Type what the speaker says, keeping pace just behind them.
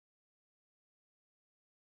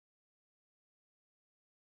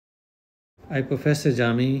I, Professor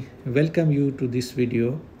Jami, welcome you to this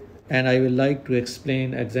video, and I will like to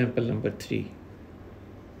explain example number 3.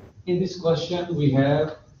 In this question, we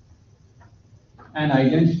have an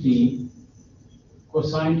identity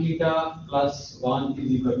cosine theta plus 1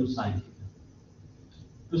 is equal to sine theta.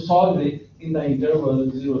 To solve it in the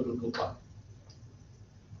interval 0 to 2 pi.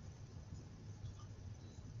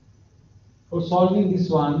 For solving this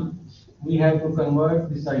one, we have to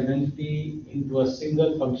convert this identity into a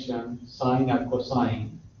single function, sine or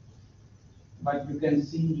cosine. But you can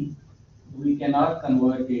see we cannot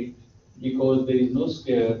convert it because there is no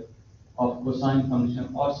square of cosine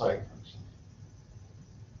function or sine function.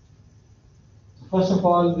 First of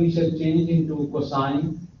all, we shall change into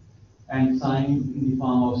cosine and sine in the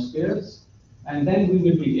form of squares, and then we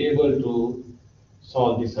will be able to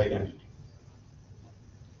solve this identity.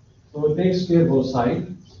 So take square both sides.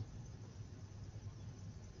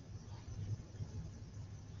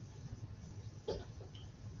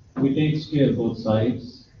 We take square both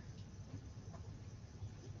sides.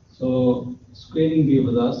 So squaring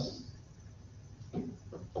gives us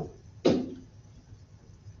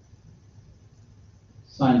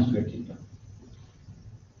sine square theta.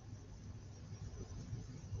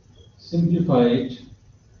 Simplify it.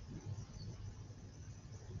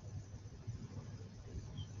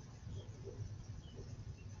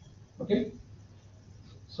 Okay.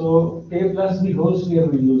 So a plus b whole square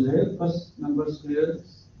we use here. First number square,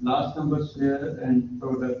 last number square, and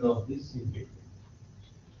product of this simplified.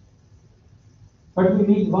 But we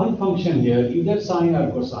need one function here, either sine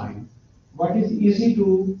or cosine. What is easy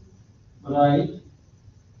to write,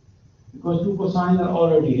 because two cosine are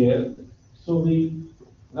already here, so we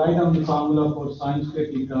write down the formula for sine square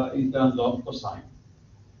theta in terms of cosine.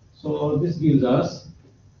 So this gives us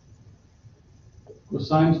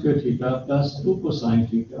cosine square theta plus 2 cosine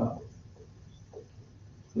theta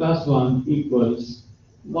plus 1 equals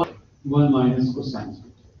 1 minus cosine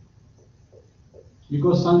square.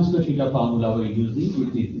 Because sine square theta formula we are using,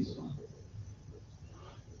 it is this one.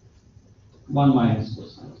 1 minus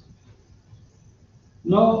cosine.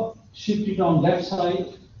 Now shift it on left side.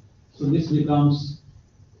 So this becomes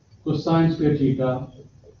cosine square theta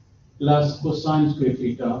plus cosine square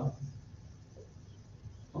theta.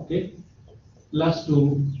 Okay. Plus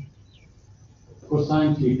 2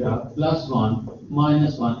 cosine theta plus 1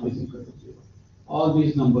 minus 1 is equal to 0. All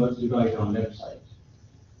these numbers you write on left side.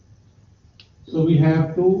 So we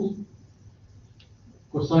have 2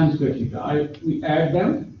 cosine square theta. We add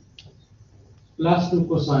them. Plus 2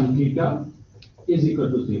 cosine theta is equal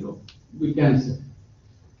to 0. We cancel.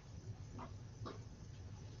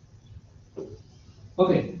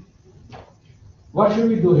 Okay. What should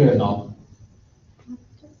we do here now?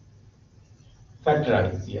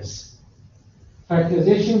 Factorize, yes.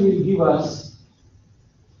 Factorization will give us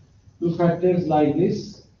two factors like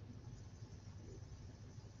this.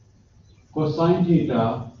 Cosine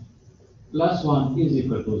theta plus 1 is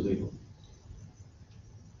equal to 0.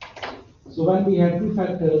 So when we have two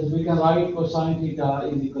factors, we can write cosine theta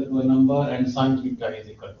is equal to a number and sine theta is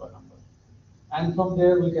equal to a number. And from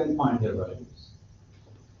there we can find their values.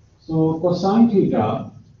 So cosine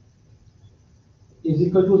theta is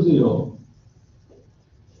equal to 0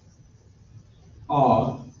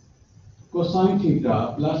 or cosine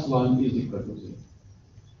theta plus 1 is equal to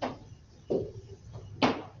 0.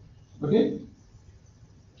 Okay?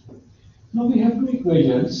 Now we have two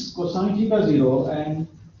equations, cosine theta 0 and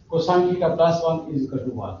cosine theta plus 1 is equal to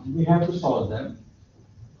 1. We have to solve them.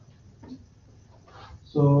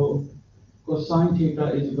 So cosine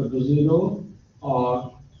theta is equal to 0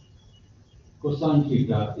 or cosine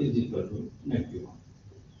theta is equal to -1.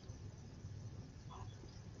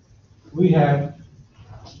 We have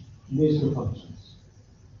these two functions.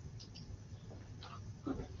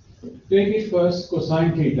 Take it first,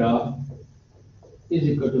 cosine theta is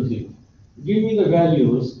equal to 0. Give me the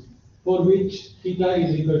values for which theta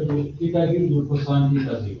is equal to, theta gives you cosine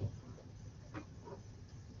theta 0.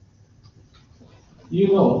 You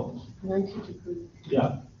know, 90 degrees.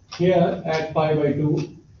 yeah, here at pi by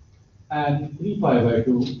 2 and 3 pi by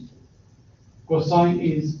 2, cosine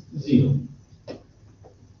is 0.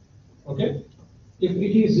 Okay? If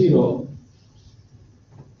it is 0,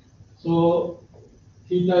 so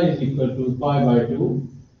theta is equal to pi by 2,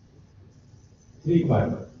 3 pi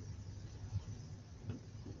by 2.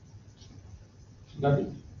 Got it?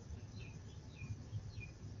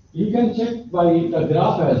 You can check by the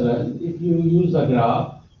graph as well. If you use the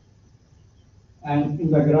graph, and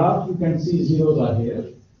in the graph you can see zeros are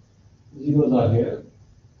here. Zeros are here.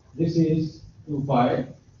 This is 2 pi,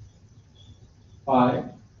 pi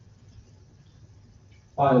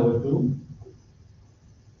over 2,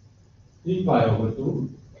 3 pi over 2.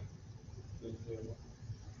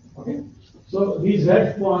 Okay. So these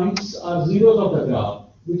red points are zeros of the graph,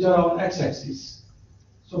 which are on x-axis.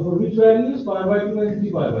 So for which values? Pi by 2 and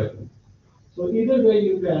 3 pi by 2. So either way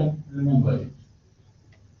you can remember it.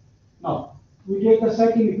 Now, we take the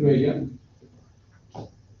second equation.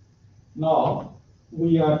 Now,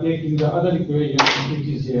 we are taking the other equation, which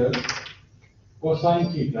is here.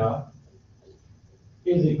 Cosine theta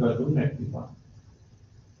is equal to -1.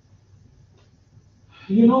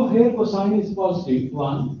 You know here cosine is positive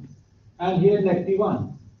 1 and here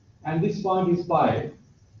 -1. And this point is pi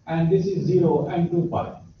and this is 0 and 2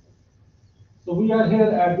 pi. So we are here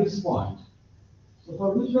at this point. So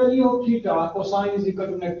for which value of theta cosine is equal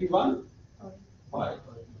to -1? Pi.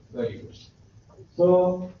 Very good.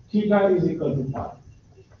 So theta is equal to pi.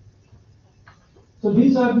 So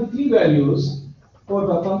these are the three values for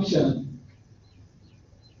the function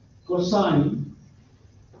cosine,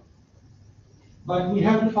 but we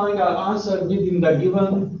have to find our answer within the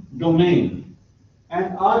given domain.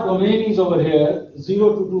 And our domain is over here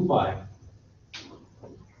 0 to 2 pi.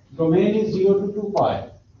 Domain is 0 to 2 pi.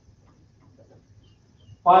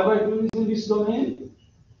 Pi by 2 is in this domain.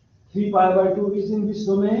 3 pi by 2 is in this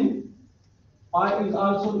domain. Pi is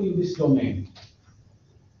also in this domain.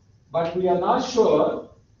 But we are not sure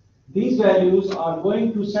these values are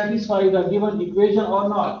going to satisfy the given equation or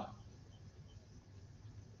not.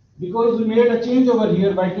 Because we made a change over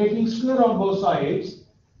here by taking square on both sides.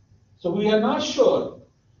 So we are not sure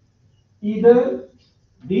either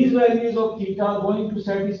these values of theta are going to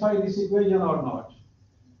satisfy this equation or not.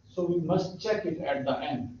 So we must check it at the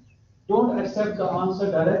end. Don't accept the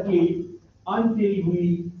answer directly until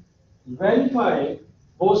we verify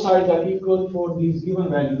both sides are equal for these given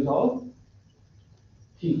values of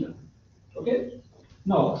theta. Okay?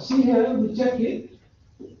 Now, see here, we check it.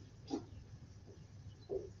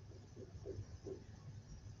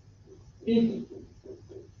 If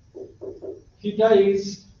theta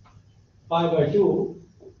is pi by 2,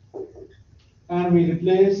 and we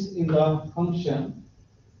replace in the function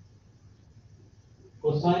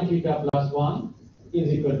cosine theta plus 1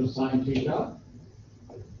 is equal to sine theta,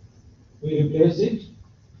 we replace it.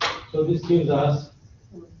 So this gives us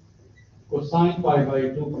cosine pi by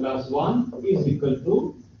 2 plus 1 is equal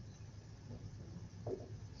to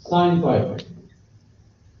sine pi by 2.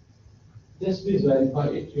 Just please verify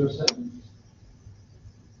it yourself.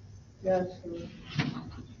 Yeah, true.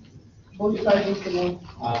 Both sides is the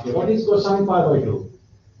one. Okay, what is cosine pi by 2?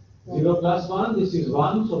 0 plus 1, this is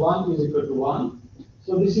 1, so 1 is equal to 1.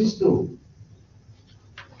 So this is 2.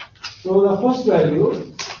 So the first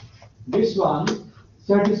value, this one,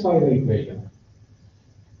 satisfies the equation.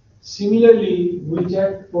 Similarly, we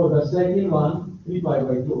check for the second one, 3 pi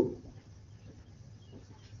by 2.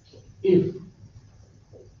 If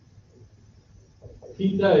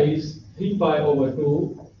theta is 3 pi over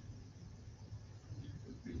 2,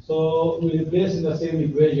 so we replace in the same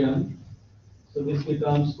equation. So this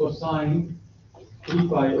becomes cosine 3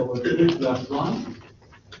 pi over 2 plus 1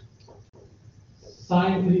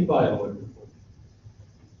 sine 3 pi over 2.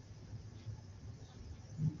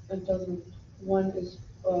 It doesn't. One is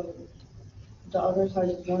the other side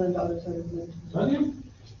is one and the other side is negative. Okay?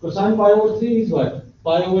 Cosine pi over 3 is what?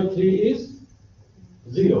 Pi over 3 is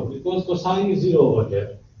 0 because cosine is 0 over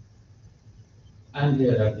here and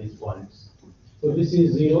here at these points. So this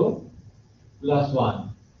is 0 plus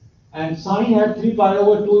 1. And sine at 3 pi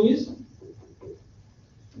over 2 is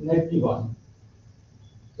 -1.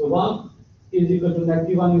 So 1 is equal to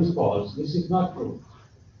 -1 is false. This is not true.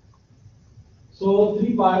 So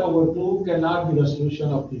 3 pi over 2 cannot be the solution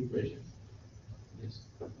of the equation. Yes.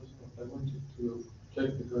 I wanted to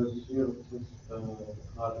check because here it is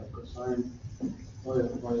cosine pi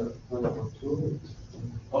over 2.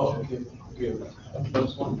 Oh, Okay.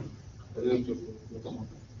 Plus 1. I didn't check it. Plus 1.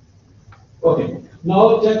 okay.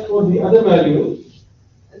 Now check for the other value,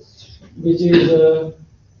 which is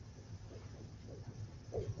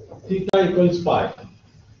theta equals pi.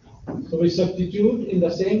 So we substitute in the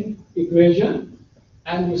same equation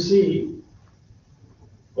and you see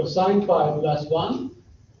cosine pi plus 1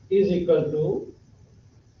 is equal to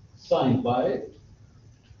sine pi.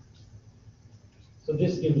 So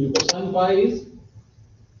this gives you cosine pi is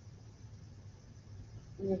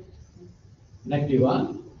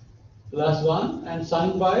 -1 plus 1 and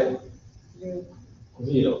sine pi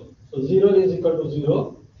 0. So 0 is equal to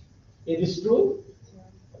 0. It is true.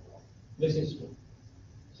 This is true.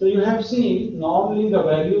 So you have seen normally the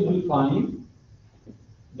values we find,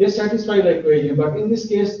 they satisfy the equation, but in this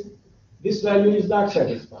case, this value is not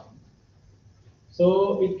satisfied.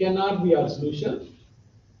 So it cannot be our solution.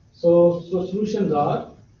 So solutions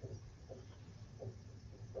are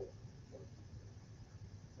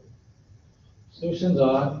Solutions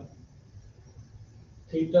are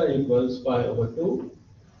theta equals pi over 2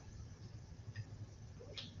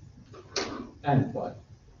 and pi.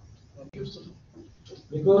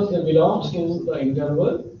 Because they belongs to the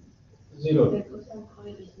interval 0. The cosine pi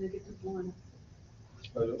is -1.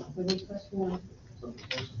 When we press 1.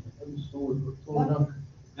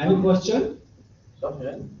 Any question?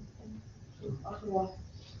 After 1.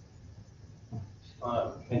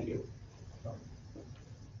 Thank you.